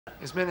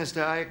Yes,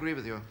 Minister, I agree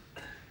with you.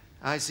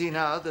 I see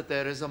now that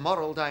there is a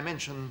moral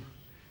dimension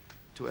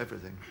to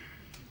everything.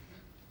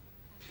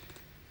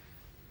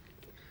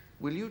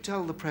 Will you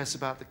tell the press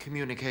about the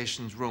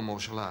communications room,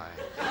 or shall I?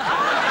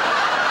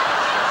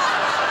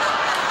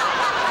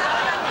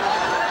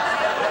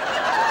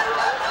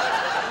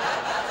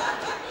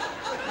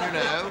 You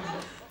know,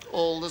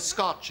 all the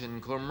scotch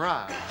in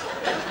Qumran.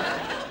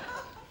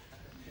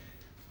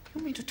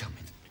 You mean to tell me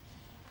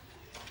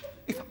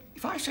that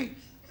if I say...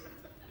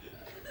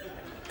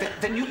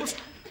 Then you must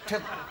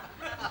tell...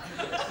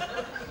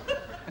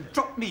 and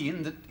drop me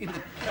in the...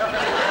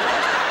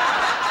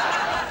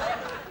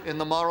 In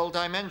the moral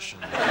dimension.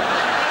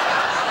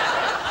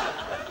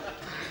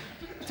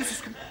 This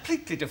is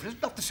completely different.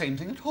 It's not the same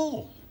thing at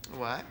all.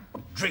 Why?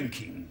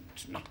 Drinking,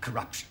 it's not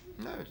corruption.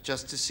 No, it's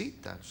just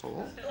deceit, that's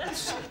all.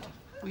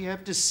 We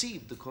have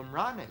deceived the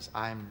Qumranis.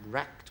 I'm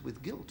racked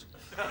with guilt.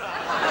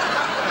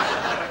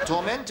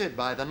 Tormented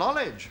by the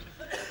knowledge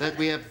that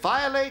we have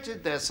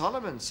violated their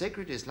solemn and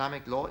sacred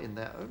Islamic law in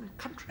their own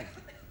country.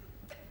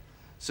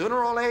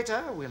 Sooner or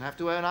later, we'll have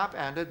to own up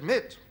and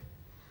admit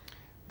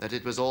that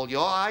it was all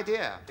your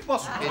idea. It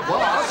wasn't. It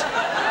was.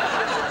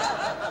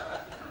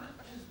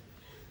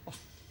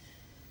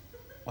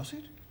 Was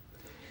it?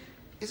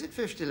 Is it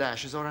 50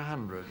 lashes or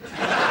 100?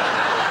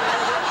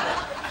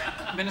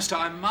 Minister,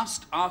 I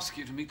must ask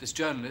you to meet this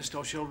journalist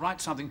or she'll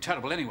write something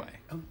terrible anyway.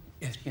 Oh,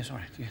 yes, all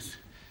right, yes.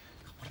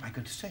 What am I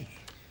going to say?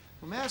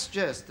 Well, may I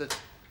suggest that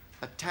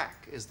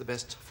attack is the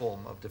best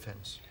form of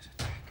defence? Yes,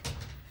 attack.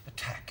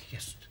 Attack,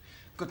 yes.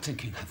 Good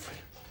thinking, Humphrey.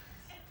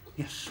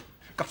 Yes,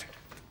 got it.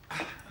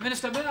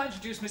 Minister, may I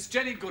introduce Miss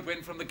Jenny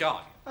Goodwin from The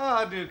Guardian?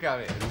 Ah, do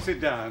come in. Sit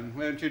down,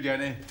 won't you,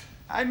 Jenny?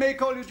 I may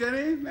call you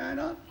Jenny, may I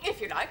not?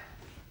 If you like.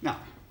 Now,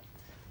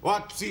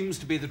 what seems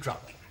to be the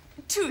trouble?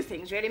 Two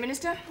things, really,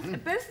 Minister.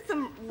 Both of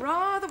them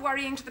rather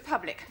worrying to the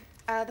public.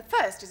 The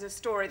first is a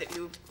story that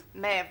you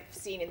may have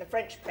seen in the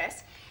French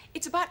press.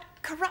 It's about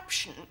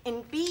corruption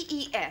in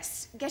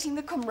BES getting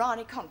the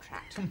Qumrani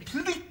contract.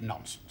 Complete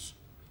nonsense.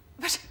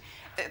 But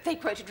they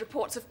quoted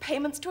reports of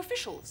payments to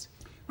officials.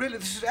 Really,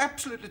 this is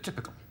absolutely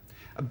typical.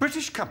 A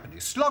British company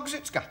slogs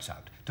its guts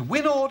out to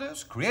win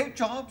orders, create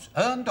jobs,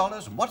 earn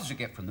dollars, and what does it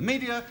get from the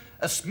media?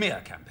 A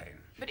smear campaign.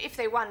 But if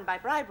they won by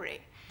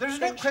bribery... There is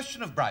no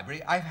question of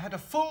bribery. I've had a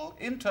full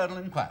internal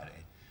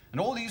inquiry,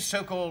 and all these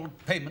so-called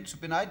payments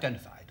have been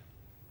identified.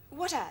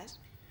 What as?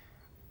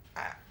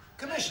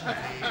 Commission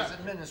fees,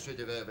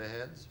 administrative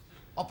overheads.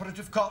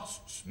 Operative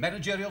costs,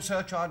 managerial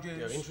surcharges...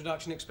 Your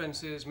introduction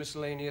expenses,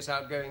 miscellaneous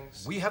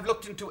outgoings... We have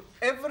looked into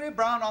every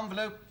brown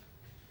envelope,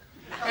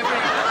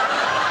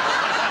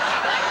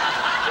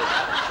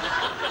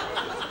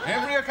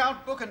 every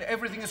account book, and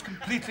everything is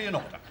completely in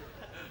order.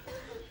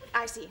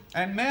 I see.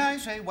 And may I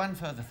say one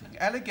further thing?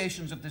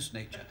 Allegations of this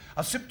nature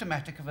are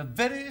symptomatic of a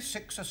very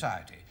sick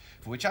society,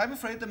 for which I'm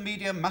afraid the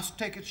media must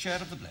take its share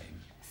of the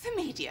blame. The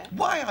media?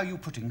 Why are you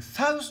putting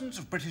thousands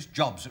of British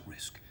jobs at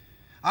risk?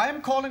 I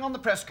am calling on the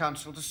Press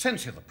Council to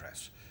censure the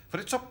press for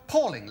its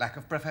appalling lack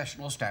of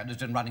professional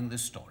standards in running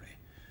this story.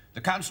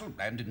 The Council,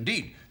 and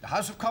indeed the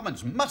House of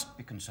Commons, must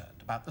be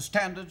concerned about the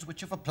standards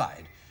which have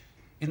applied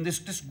in this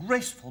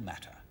disgraceful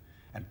matter.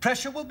 And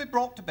pressure will be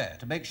brought to bear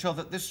to make sure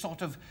that this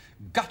sort of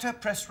gutter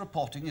press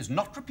reporting is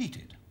not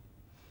repeated.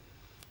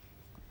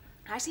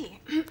 I see.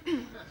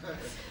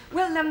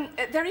 Well,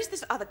 there is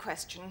this other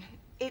question.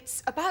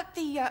 It's about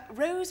the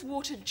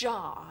rose-water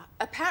jar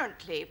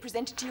apparently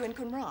presented to you in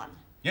Qumran.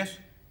 Yes?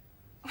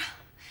 Well,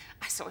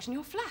 I saw it in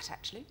your flat,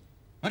 actually.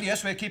 Well,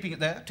 yes, we're keeping it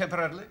there,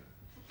 temporarily.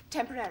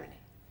 Temporarily.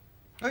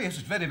 Oh, yes,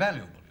 it's very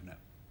valuable, you know.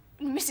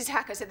 Mrs.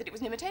 Hacker said that it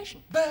was an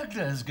imitation.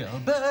 Burglars,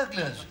 girl,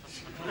 burglars.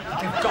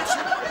 They've got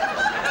it.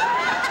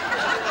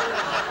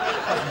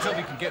 Well, until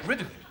we can get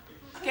rid of it.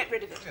 Get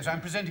rid of it? Yes, I'm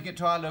presenting it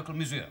to our local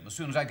museum as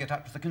soon as I get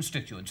up to the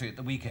constituency at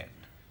the weekend.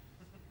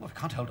 Well, we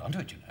can't hold on to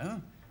it, you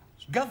know.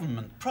 It's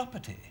government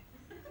property.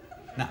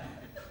 Now,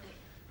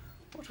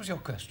 what was your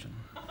question?